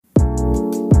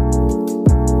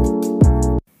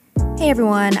Hey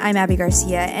everyone, I'm Abby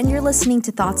Garcia, and you're listening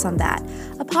to Thoughts on That,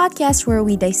 a podcast where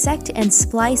we dissect and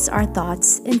splice our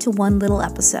thoughts into one little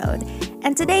episode.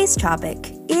 And today's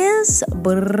topic is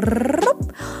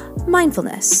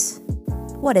mindfulness.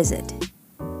 What is it?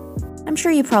 I'm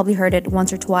sure you probably heard it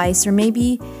once or twice, or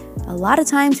maybe a lot of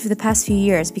times for the past few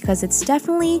years, because it's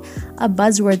definitely a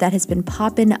buzzword that has been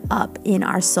popping up in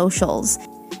our socials.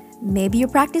 Maybe you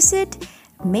practice it.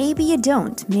 Maybe you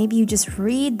don't. Maybe you just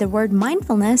read the word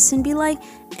mindfulness and be like,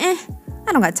 I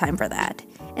don't got time for that.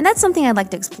 And that's something I'd like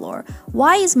to explore.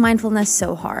 Why is mindfulness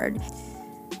so hard?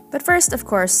 But first, of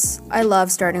course, I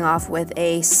love starting off with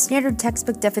a standard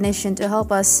textbook definition to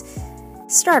help us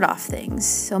start off things.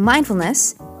 So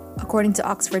mindfulness, according to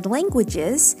Oxford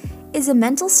Languages, is a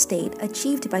mental state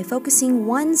achieved by focusing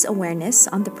one's awareness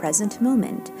on the present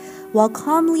moment, while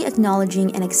calmly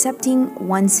acknowledging and accepting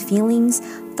one's feelings,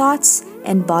 thoughts,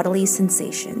 and bodily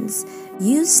sensations,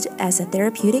 used as a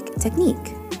therapeutic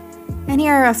technique. And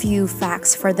here are a few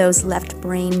facts for those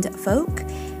left-brained folk.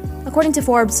 According to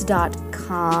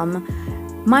Forbes.com,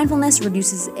 mindfulness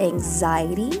reduces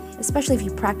anxiety, especially if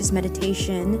you practice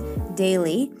meditation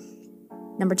daily.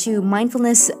 Number 2,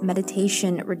 mindfulness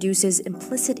meditation reduces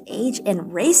implicit age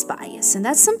and race bias. And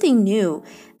that's something new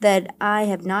that I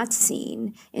have not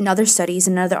seen in other studies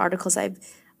and other articles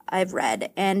I've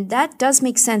read. And that does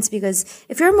make sense, because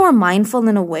if you're more mindful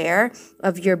and aware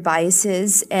of your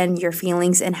biases and your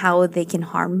feelings and how they can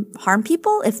harm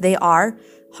people, if they are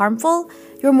harmful,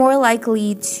 you're more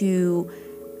likely to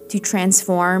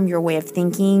transform your way of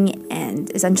thinking and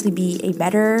essentially be a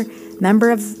better member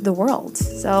of the world.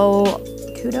 So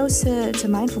kudos to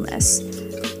mindfulness.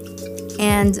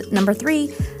 And number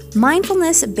 3,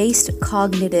 mindfulness-based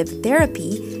cognitive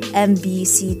therapy,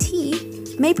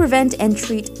 MBCT, may prevent and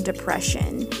treat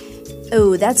depression.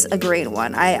 Oh, that's a great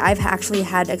one. I've actually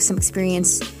had some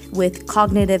experience with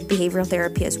cognitive behavioral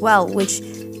therapy as well, which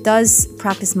does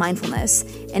practice mindfulness,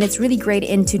 and it's really great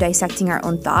into dissecting our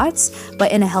own thoughts,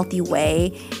 but in a healthy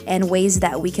way, and ways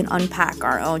that we can unpack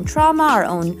our own trauma,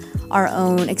 our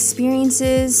own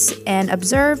experiences, and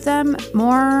observe them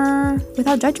more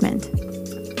without judgment.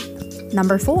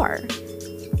 Number 4,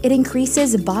 it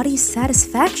increases body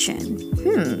satisfaction.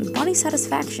 Body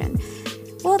satisfaction.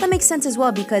 Well, that makes sense as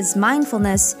well, because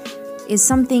mindfulness is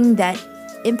something that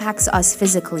impacts us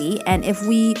physically, and if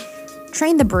we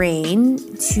train the brain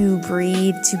to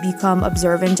breathe, to become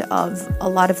observant of a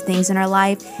lot of things in our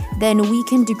life, then we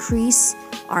can decrease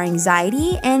our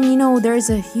anxiety. And there's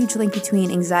a huge link between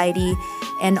anxiety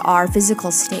and our physical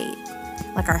state,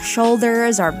 like our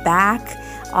shoulders, our back,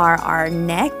 our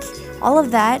neck, all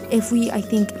of that. If we, I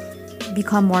think,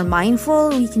 become more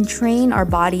mindful, we can train our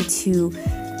body to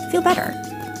feel better.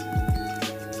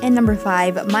 And number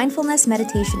 5, mindfulness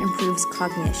meditation improves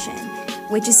cognition,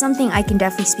 which is something I can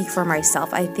definitely speak for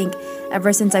myself. I think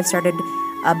ever since I've started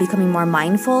becoming more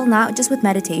mindful, not just with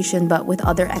meditation, but with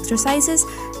other exercises,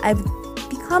 I've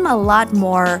become a lot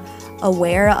more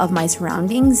aware of my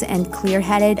surroundings and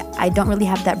clear-headed. I don't really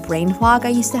have that brain fog I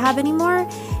used to have anymore,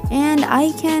 and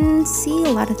I can see a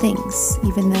lot of things,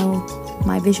 even though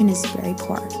my vision is very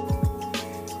poor.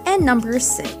 And number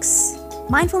 6,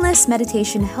 mindfulness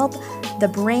meditation help the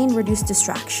brain reduce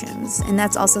distractions, and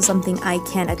that's also something I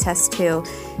can attest to.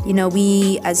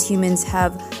 We as humans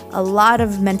have a lot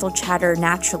of mental chatter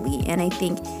naturally, and I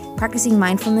think practicing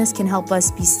mindfulness can help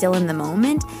us be still in the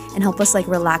moment and help us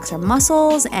relax our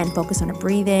muscles and focus on our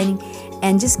breathing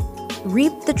and just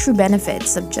reap the true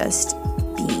benefits of just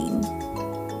being.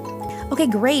 Okay,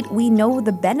 great. We know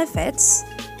the benefits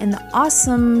and the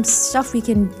awesome stuff we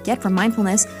can get from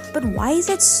mindfulness, but why is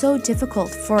it so difficult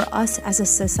for us as a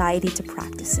society to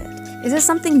practice it? Is it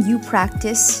something you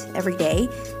practice every day?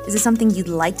 Is it something you'd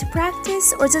like to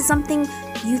practice? Or is it something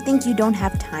you think you don't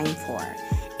have time for?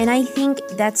 And I think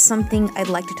that's something I'd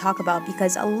like to talk about,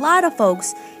 because a lot of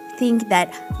folks think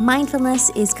that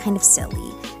mindfulness is kind of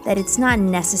silly, that it's not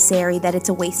necessary, that it's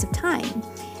a waste of time.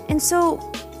 And so,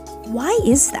 why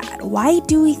is that? Why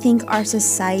do we think our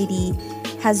society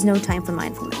has no time for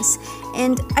mindfulness?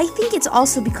 And I think it's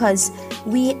also because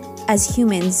we as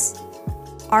humans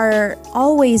are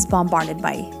always bombarded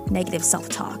by negative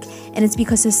self-talk. And it's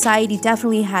because society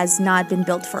definitely has not been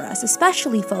built for us,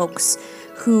 especially folks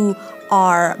who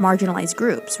are marginalized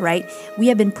groups, right? We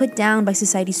have been put down by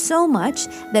society so much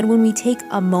that when we take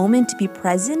a moment to be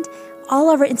present, all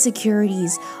of our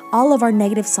insecurities, all of our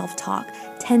negative self-talk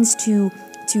tends to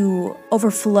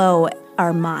overflow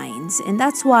our minds. And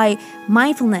that's why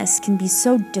mindfulness can be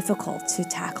so difficult to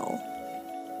tackle.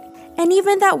 And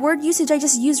even that word usage I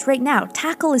just used right now,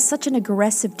 tackle, is such an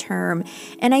aggressive term.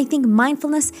 And I think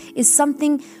mindfulness is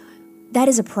something that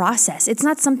is a process. It's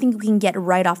not something we can get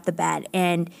right off the bat.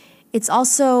 And it's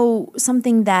also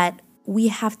something that we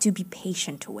have to be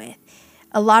patient with.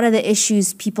 A lot of the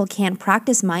issues people can't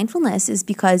practice mindfulness is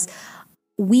because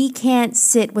we can't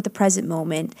sit with the present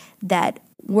moment, that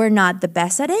we're not the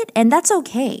best at it, and that's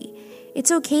okay.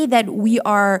 It's okay that we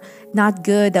are not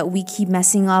good, that we keep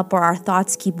messing up or our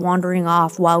thoughts keep wandering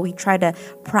off while we try to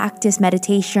practice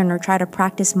meditation or try to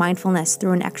practice mindfulness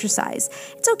through an exercise.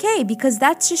 It's okay because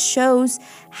that just shows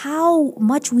how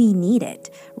much we need it,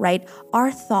 right?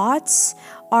 Our thoughts,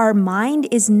 our mind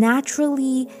is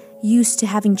naturally used to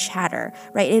having chatter,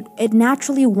 right? It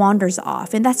naturally wanders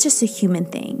off, and that's just a human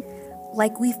thing.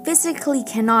 Like, we physically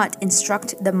cannot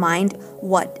instruct the mind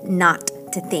what not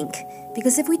to think.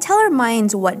 Because if we tell our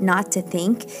minds what not to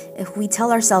think, if we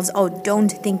tell ourselves, oh, don't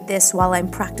think this while I'm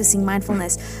practicing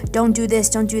mindfulness, don't do this,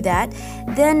 don't do that,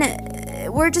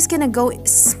 then we're just going to go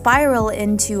spiral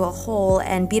into a hole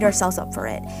and beat ourselves up for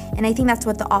it. And I think that's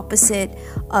what the opposite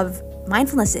of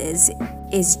mindfulness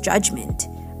is judgment,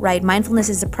 right? Mindfulness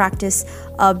is a practice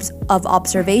of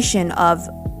observation, of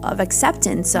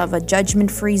acceptance, of a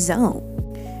judgment-free zone.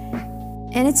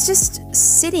 And it's just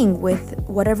sitting with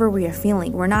whatever we are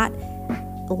feeling. We're not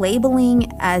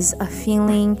labeling as a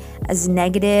feeling as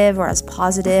negative or as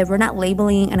positive. We're not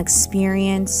labeling an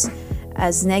experience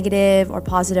as negative or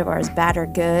positive or as bad or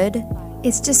good.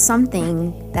 It's just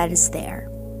something that is there.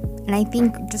 And I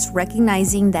think just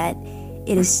recognizing that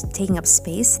it is taking up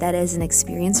space, that is an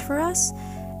experience for us,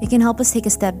 it can help us take a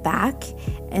step back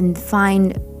and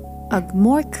find a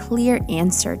more clear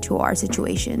answer to our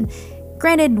situation.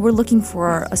 Granted, we're looking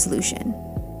for a solution.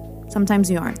 Sometimes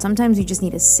we aren't. Sometimes we just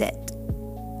need to sit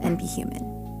and be human.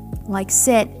 Like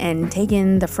sit and take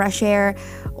in the fresh air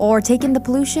or take in the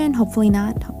pollution. Hopefully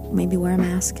not. Maybe wear a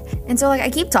mask. And so I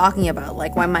keep talking about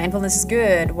why mindfulness is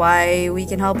good, why we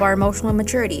can help our emotional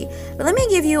maturity. But let me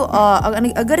give you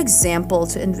a good example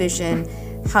to envision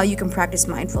how you can practice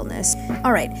mindfulness.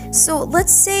 All right, so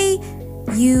let's say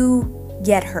you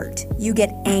get hurt. You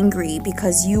get angry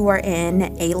because you are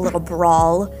in a little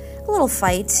brawl, a little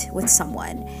fight with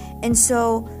someone. And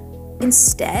so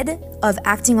instead of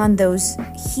acting on those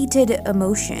heated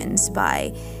emotions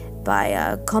by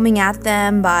coming at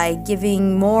them, by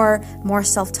giving more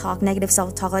self-talk, negative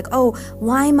self-talk, like, oh,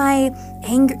 why am I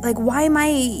angry? Like, why am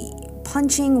I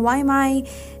punching? Why am I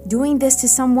doing this to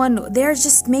someone? They're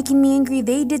just making me angry.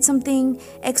 They did something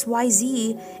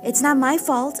XYZ. It's not my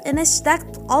fault. And it's that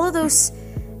all of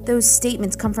those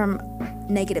statements come from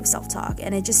negative self-talk,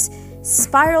 and it just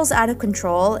spirals out of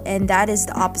control, and that is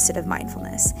the opposite of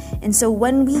mindfulness. And so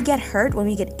when we get hurt, when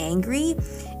we get angry,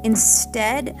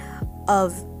 instead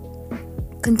of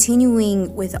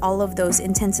continuing with all of those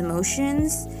intense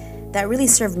emotions that really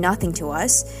serve nothing to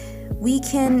us, we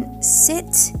can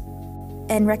sit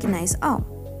and recognize, oh,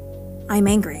 I'm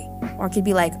angry. Or it could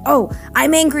be like, oh,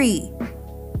 I'm angry.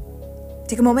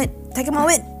 Take a moment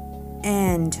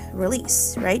and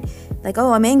release, right? Like,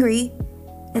 oh, I'm angry.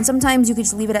 And sometimes you could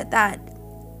just leave it at that.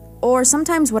 Or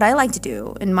sometimes what I like to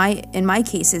do in my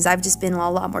cases, I've just been a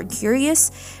lot more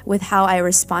curious with how I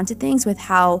respond to things, with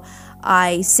how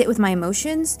I sit with my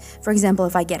emotions. For example,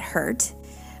 if I get hurt,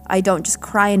 I don't just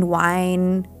cry and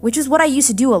whine, which is what I used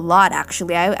to do a lot,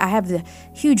 actually. I have the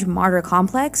huge martyr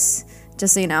complex,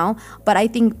 just so you know. But I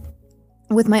think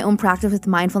with my own practice with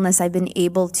mindfulness, I've been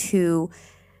able to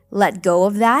let go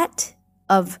of that,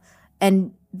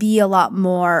 and be a lot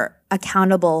more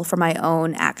accountable for my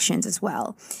own actions as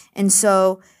well. And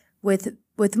so with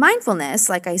mindfulness,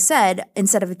 like I said,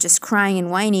 instead of just crying and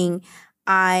whining,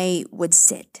 I would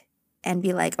sit and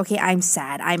be like, okay, I'm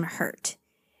sad, I'm hurt.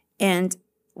 And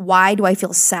why do I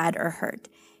feel sad or hurt?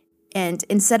 And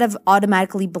instead of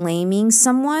automatically blaming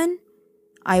someone,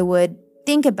 I would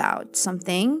think about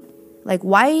something like,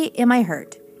 why am I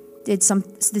hurt? Did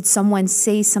someone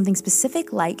say something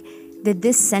specific? Like, did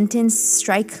this sentence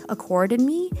strike a chord in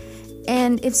me?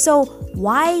 And if so,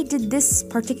 why did this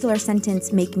particular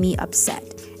sentence make me upset?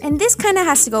 And this kind of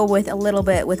has to go with a little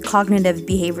bit with cognitive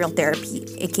behavioral therapy,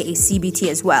 aka CBT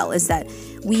as well, is that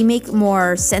we make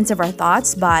more sense of our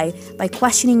thoughts by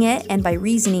questioning it and by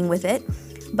reasoning with it.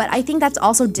 But I think that's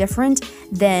also different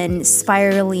than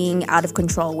spiraling out of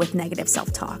control with negative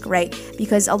self-talk, right?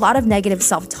 Because a lot of negative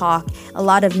self-talk, a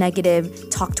lot of negative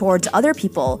talk towards other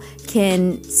people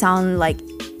can sound like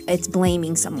it's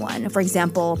blaming someone. For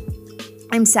example,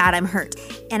 I'm sad, I'm hurt.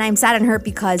 And I'm sad and hurt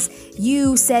because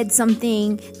you said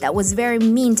something that was very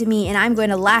mean to me, and I'm going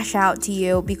to lash out to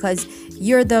you because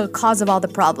you're the cause of all the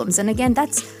problems. And again,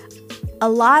 that's a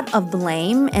lot of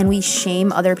blame and we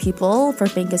shame other people for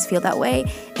making us feel that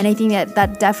way. And I think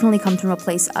that definitely comes from a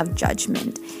place of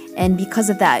judgment. And because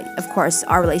of that, of course,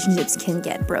 our relationships can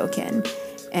get broken.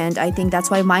 And I think that's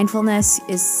why mindfulness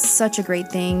is such a great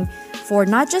thing for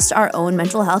not just our own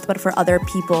mental health, but for other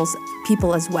people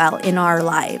as well in our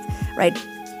life, right?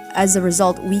 As a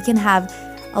result, we can have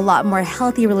a lot more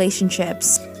healthy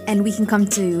relationships and we can come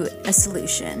to a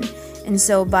solution. And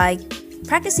so by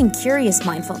practicing curious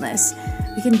mindfulness,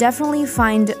 we can definitely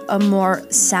find a more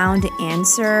sound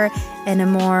answer and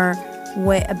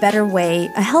a better way,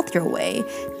 a healthier way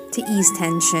to ease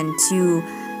tension, to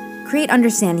create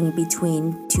understanding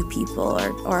between two people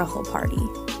or a whole party.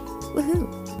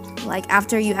 Woohoo! Like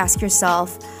after you ask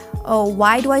yourself, oh,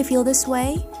 why do I feel this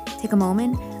way? Take a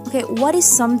moment. Okay, what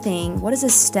is a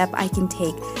step I can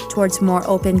take towards more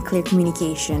open, clear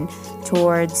communication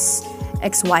towards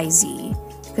XYZ?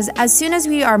 Because as soon as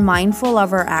we are mindful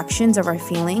of our actions, of our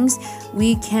feelings,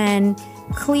 we can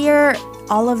clear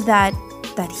all of that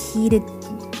heated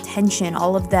tension,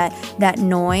 all of that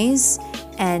noise,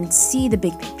 and see the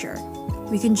big picture.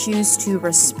 We can choose to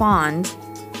respond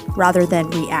rather than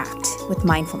react with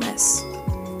mindfulness.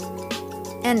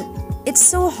 And it's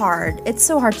so hard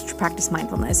to practice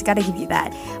mindfulness. I gotta give you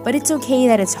that. But it's okay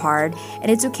that it's hard,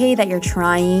 and it's okay that you're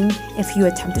trying. If you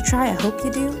attempt to try, I hope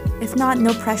you do. If not,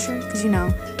 no pressure, because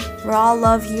we're all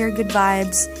love here, good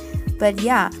vibes. But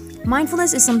yeah,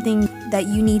 mindfulness is something that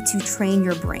you need to train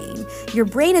your brain. Your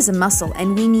brain is a muscle,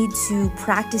 and we need to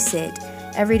practice it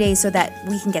every day so that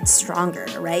we can get stronger,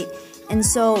 right? And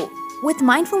so with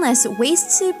mindfulness,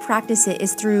 ways to practice it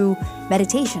is through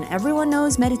meditation. Everyone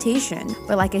knows meditation,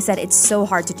 but like I said, it's so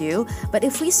hard to do. But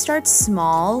if we start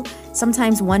small,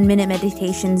 sometimes 1-minute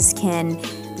meditations can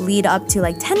lead up to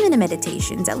like 10-minute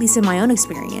meditations, at least in my own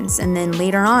experience. And then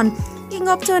later on, you can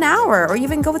go up to an hour or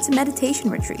even go to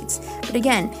meditation retreats. But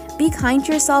again, be kind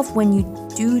to yourself when you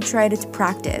do try to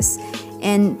practice.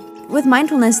 And with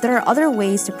mindfulness, there are other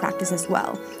ways to practice as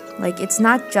well. Like it's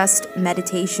not just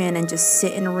meditation and just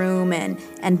sit in a room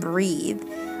and breathe,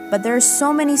 but there are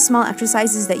so many small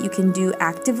exercises that you can do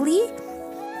actively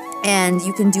and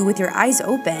you can do with your eyes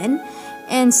open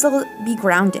and still be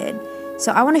grounded.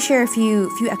 So I want to share a few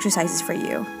exercises for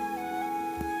you.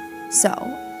 So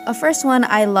a first one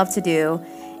I love to do,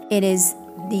 it is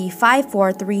the 5,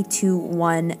 4, 3, 2,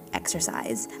 1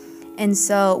 exercise. And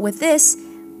so with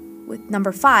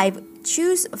number 5,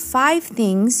 choose 5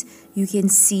 things you can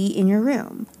see in your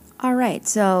room. All right,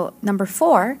 so number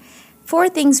 4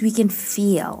 things we can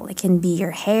feel. It can be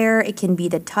your hair, it can be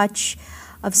the touch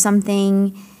of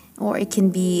something, or it can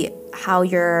be how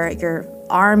your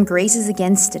arm grazes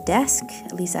against a desk.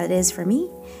 At least that is for me.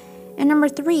 And number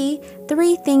 3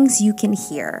 things you can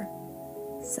hear.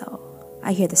 So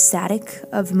I hear the static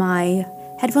of my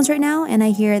headphones right now, and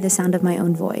I hear the sound of my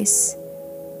own voice.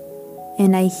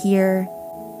 And I hear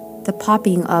the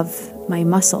popping of my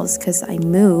muscles because I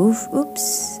move.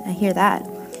 Oops, I hear that.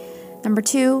 Number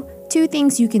 2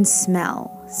 things you can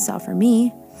smell. So for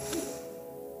me,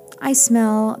 I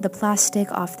smell the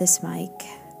plastic off this mic.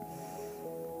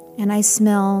 And I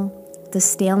smell the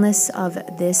staleness of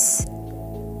this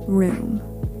room.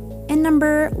 And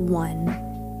number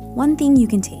 1 thing you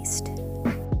can taste.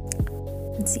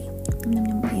 Let's see.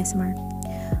 ASMR.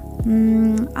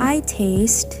 I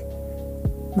taste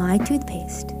my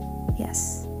toothpaste.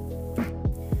 Yes.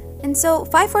 And so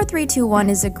 5, 4, 3, 2, 1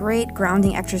 is a great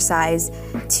grounding exercise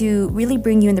to really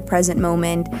bring you in the present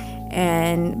moment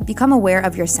and become aware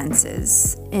of your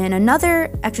senses. And another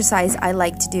exercise I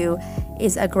like to do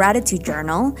is a gratitude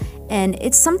journal. And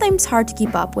it's sometimes hard to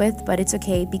keep up with, but it's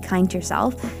okay. Be kind to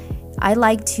yourself. I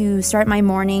like to start my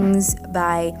mornings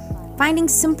by finding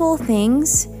simple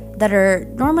things that are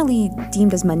normally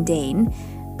deemed as mundane,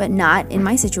 but not in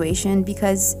my situation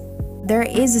because there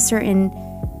is a certain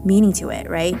meaning to it,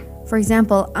 right? For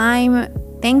example, I'm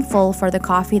thankful for the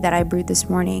coffee that I brewed this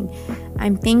morning.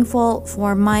 I'm thankful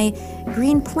for my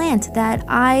green plant that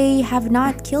I have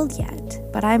not killed yet,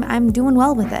 but I'm doing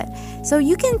well with it. So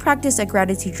you can practice a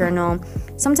gratitude journal.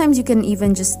 Sometimes you can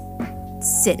even just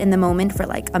sit in the moment for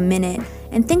like a minute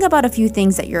and think about a few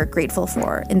things that you're grateful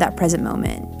for in that present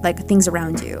moment, like things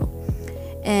around you.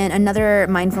 And another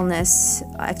mindfulness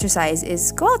exercise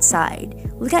is go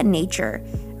outside, look at nature,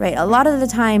 right? A lot of the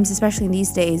times, especially in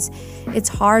these days, it's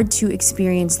hard to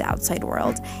experience the outside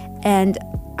world. And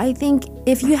I think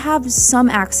if you have some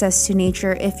access to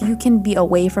nature, if you can be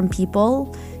away from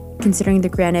people, considering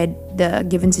the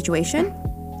given situation,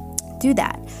 do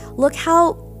that. Look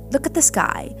at the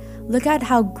sky. Look at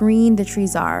how green the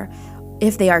trees are,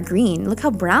 if they are green. Look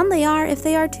how brown they are, if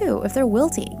they are too, if they're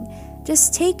wilting.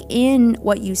 just take in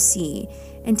what you see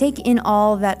and take in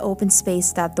all that open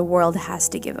space that the world has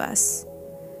to give us.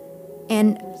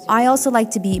 And I also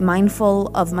like to be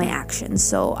mindful of my actions.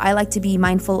 So I like to be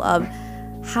mindful of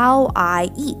how I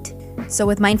eat. So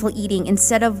with mindful eating,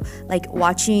 instead of like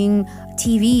watching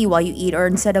TV while you eat, or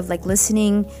instead of like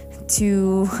listening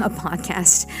to a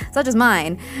podcast such as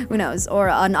mine, who knows, or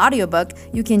an audiobook,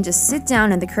 you can just sit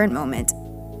down in the current moment,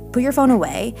 put your phone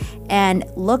away, and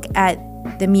look at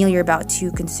the meal you're about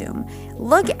to consume.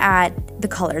 Look at the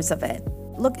colors of it.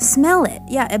 Smell it.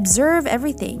 Yeah, observe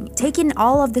everything. Take in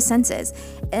all of the senses.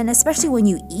 And especially when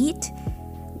you eat,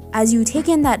 as you take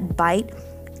in that bite,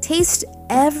 taste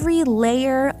every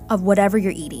layer of whatever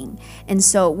you're eating. And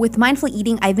so with mindful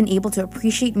eating, I've been able to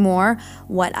appreciate more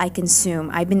what I consume.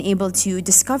 I've been able to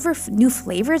discover new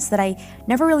flavors that I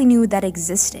never really knew that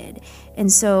existed.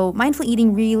 And so mindful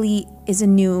eating really is a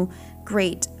new,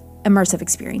 great, immersive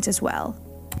experience as well.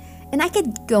 And I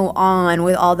could go on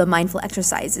with all the mindful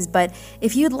exercises, but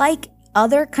if you'd like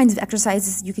other kinds of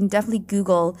exercises, you can definitely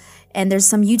Google, and there's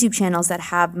some YouTube channels that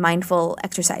have mindful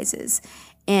exercises.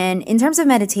 And in terms of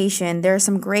meditation, there are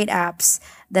some great apps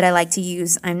that I like to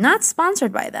use. I'm not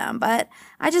sponsored by them, but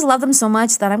I just love them so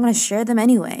much that I'm going to share them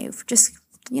anyway, just,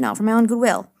 for my own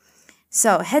goodwill.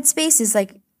 So Headspace is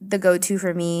like the go-to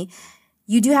for me.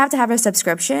 You do have to have a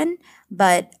subscription,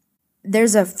 but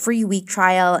there's a free week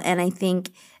trial, and I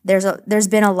think there's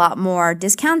been a lot more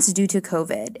discounts due to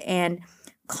COVID. And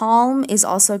Calm is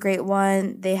also a great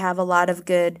one. They have a lot of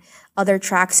good other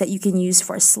tracks that you can use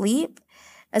for sleep,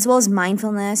 as well as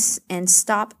mindfulness and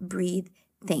stop, breathe,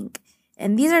 think.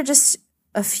 And these are just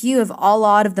a few of a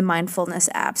lot of the mindfulness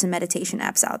apps and meditation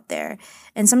apps out there.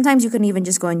 And sometimes you can even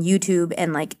just go on YouTube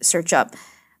and like search up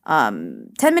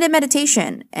 10-minute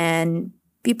meditation and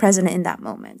be present in that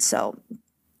moment. So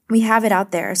we have it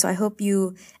out there. So I hope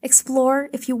you explore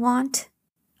if you want.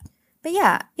 But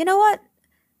yeah, you know what?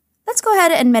 Let's go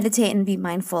ahead and meditate and be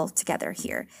mindful together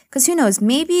here. Because who knows,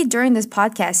 maybe during this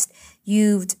podcast,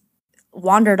 you've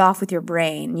wandered off with your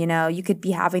brain. You could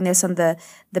be having this on the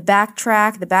back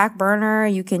track, the back burner.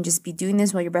 You can just be doing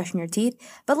this while you're brushing your teeth.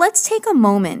 But let's take a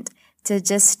moment to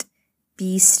just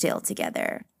be still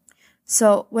together.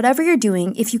 So whatever you're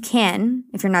doing, if you can,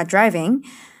 if you're not driving,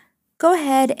 go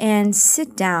ahead and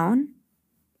sit down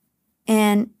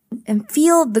and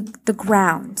feel the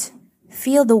ground.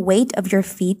 Feel the weight of your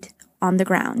feet on the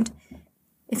ground.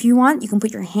 If you want, you can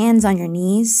put your hands on your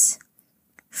knees.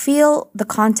 Feel the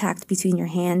contact between your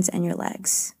hands and your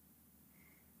legs.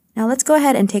 Now let's go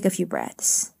ahead and take a few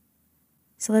breaths.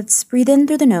 So let's breathe in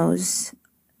through the nose.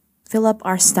 Fill up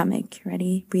our stomach.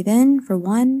 Ready? Breathe in for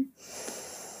 1.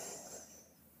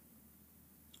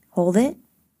 Hold it.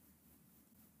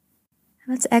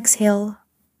 Let's exhale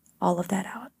all of that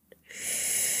out.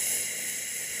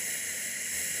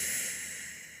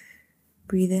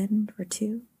 Breathe in for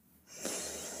 2.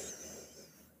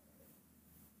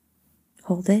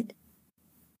 Hold it.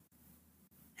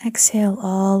 Exhale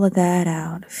all of that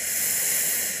out.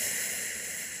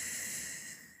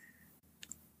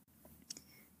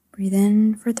 Breathe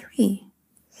in for 3.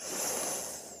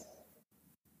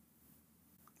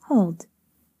 Hold.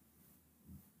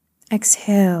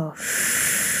 Exhale.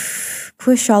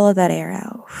 Push all of that air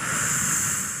out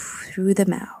through the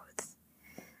mouth.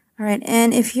 All right,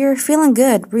 and if you're feeling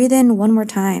good, breathe in one more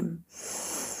time.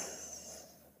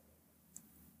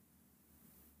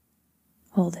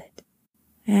 Hold it.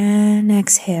 And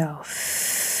exhale.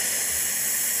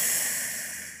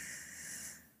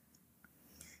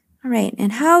 All right,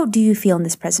 and how do you feel in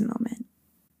this present moment?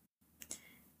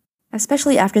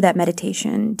 Especially after that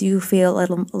meditation, do you feel a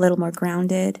little more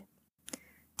grounded?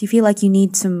 Do you feel like you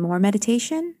need some more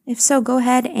meditation? If so, go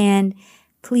ahead and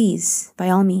please, by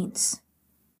all means.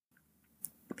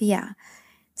 But yeah,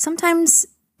 sometimes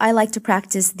I like to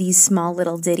practice these small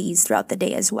little ditties throughout the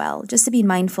day as well, just to be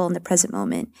mindful in the present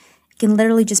moment. It can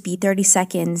literally just be 30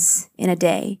 seconds in a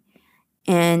day.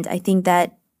 And I think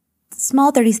that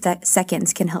small 30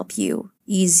 seconds can help you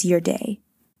ease your day.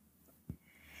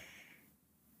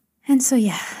 And so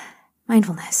yeah,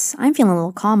 mindfulness. I'm feeling a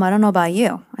little calm. I don't know about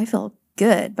you. I feel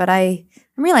good, but I'm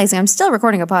realizing I'm still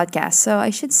recording a podcast, so I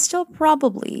should still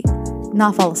probably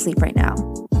not fall asleep right now.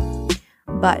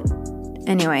 But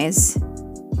anyways,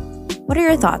 what are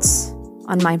your thoughts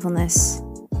on mindfulness?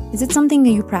 Is it something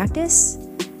that you practice?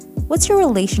 What's your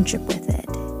relationship with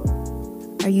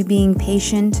it? Are you being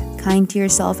patient, kind to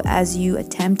yourself as you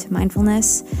attempt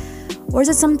mindfulness? Or is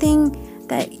it something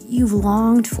that you've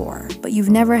longed for, but you've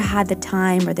never had the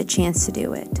time or the chance to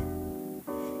do it?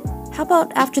 How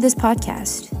about after this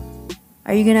podcast?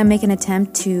 Are you going to make an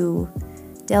attempt to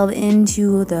delve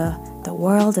into the the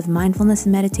world of mindfulness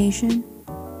and meditation?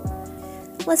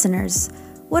 Listeners,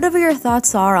 whatever your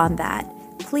thoughts are on that,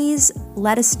 please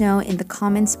let us know in the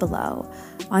comments below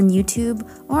on YouTube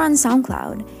or on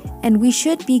SoundCloud. And we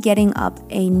should be getting up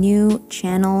a new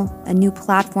channel, a new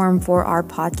platform for our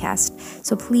podcast.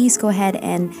 So please go ahead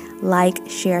and like,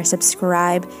 share,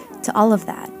 subscribe to all of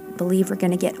that. I believe we're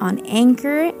going to get on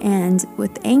Anchor, and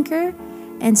with Anchor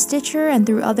and Stitcher and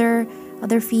through other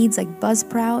feeds like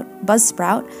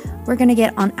Buzzsprout, we're going to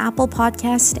get on Apple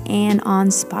Podcast and on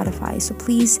Spotify. So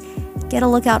please get a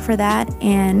lookout for that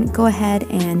and go ahead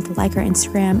and like our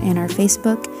Instagram and our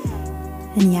Facebook.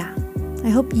 And yeah, I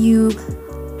hope you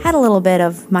had a little bit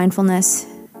of mindfulness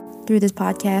through this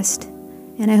podcast,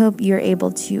 and I hope you're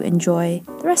able to enjoy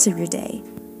the rest of your day.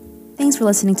 Thanks for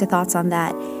listening to Thoughts on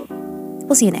That.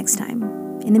 We'll see you next time.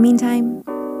 In the meantime,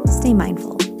 stay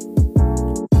mindful.